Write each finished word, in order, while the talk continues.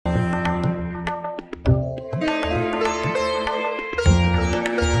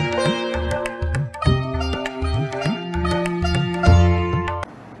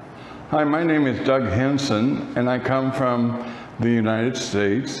Hi, my name is Doug Henson, and I come from the United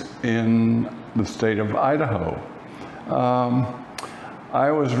States in the state of Idaho.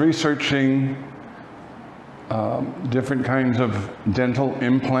 I was researching different kinds of dental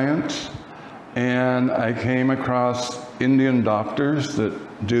implants, and I came across Indian doctors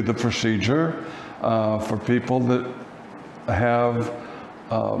that do the procedure for people that have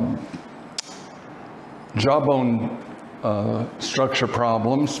jawbone structure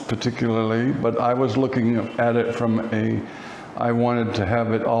problems particularly, but I was looking at it from I wanted to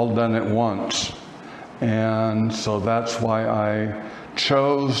have it all done at once. And so that's why I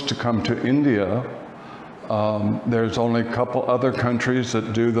chose to come to India. There's only a couple other countries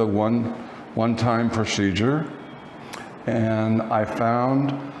that do the one-time procedure. And I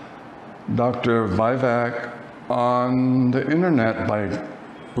found Dr. Vivek on the internet by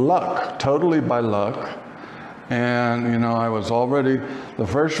luck, totally by luck. And, you know, I was already, the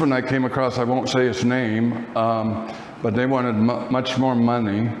first one I came across, I won't say his name, but they wanted much more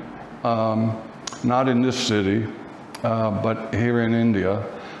money, not in this city, but here in India.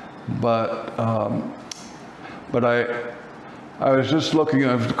 But I was just looking,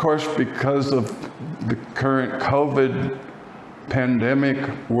 of course, because of the current COVID pandemic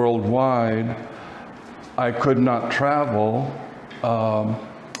worldwide, I could not travel,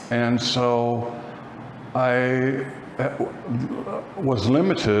 and so I was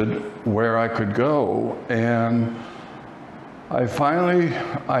limited where I could go. And I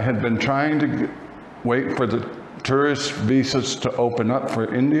had been trying to wait for the tourist visas to open up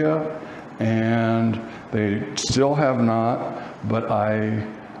for India, and they still have not, but I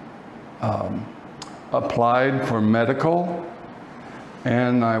applied for medical,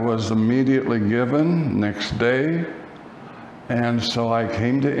 and I was immediately given next day. And so I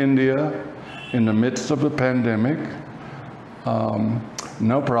came to India in the midst of the pandemic.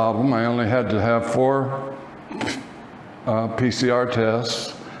 No problem. I only had to have 4 PCR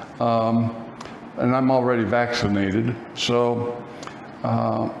tests, and I'm already vaccinated, so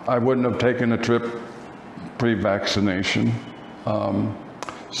I wouldn't have taken a trip pre-vaccination.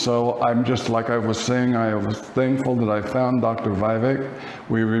 So I'm just, like I was saying, I was thankful that I found Dr. Vivek.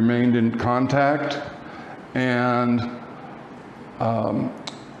 We remained in contact, and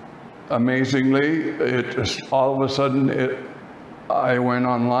amazingly, it just all of a sudden, I went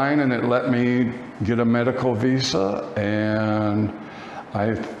online and it let me get a medical visa, and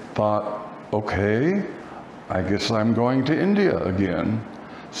I thought, okay, I guess I'm going to India again.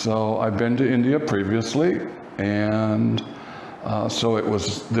 So I've been to India previously, and so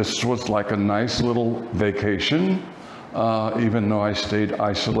this was like a nice little vacation, even though I stayed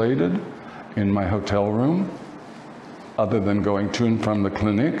isolated in my hotel room, other than going to and from the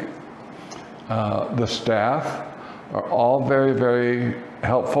clinic. The staff are all very, very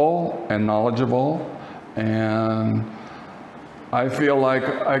helpful and knowledgeable, and I feel like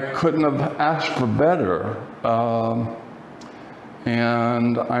I couldn't have asked for better.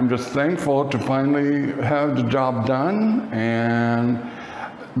 And I'm just thankful to finally have the job done, and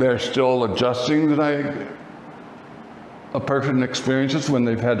they're still adjusting that a person experiences when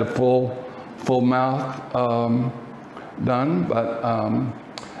they've had the full mouth done, but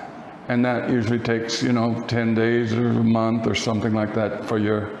and that usually takes, you know, 10 days or a month or something like that for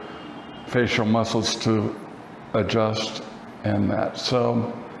your facial muscles to adjust and that.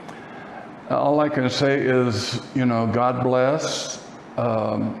 So all I can say is, you know, God bless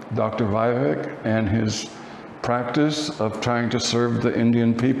Dr. Vivek and his practice of trying to serve the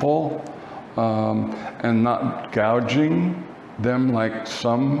Indian people and not gouging them like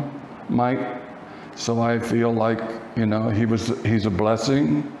some might. So I feel like, you know, he's a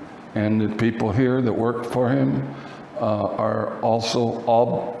blessing, and the people here that work for him are also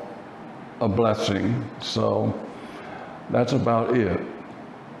all a blessing. So that's about it.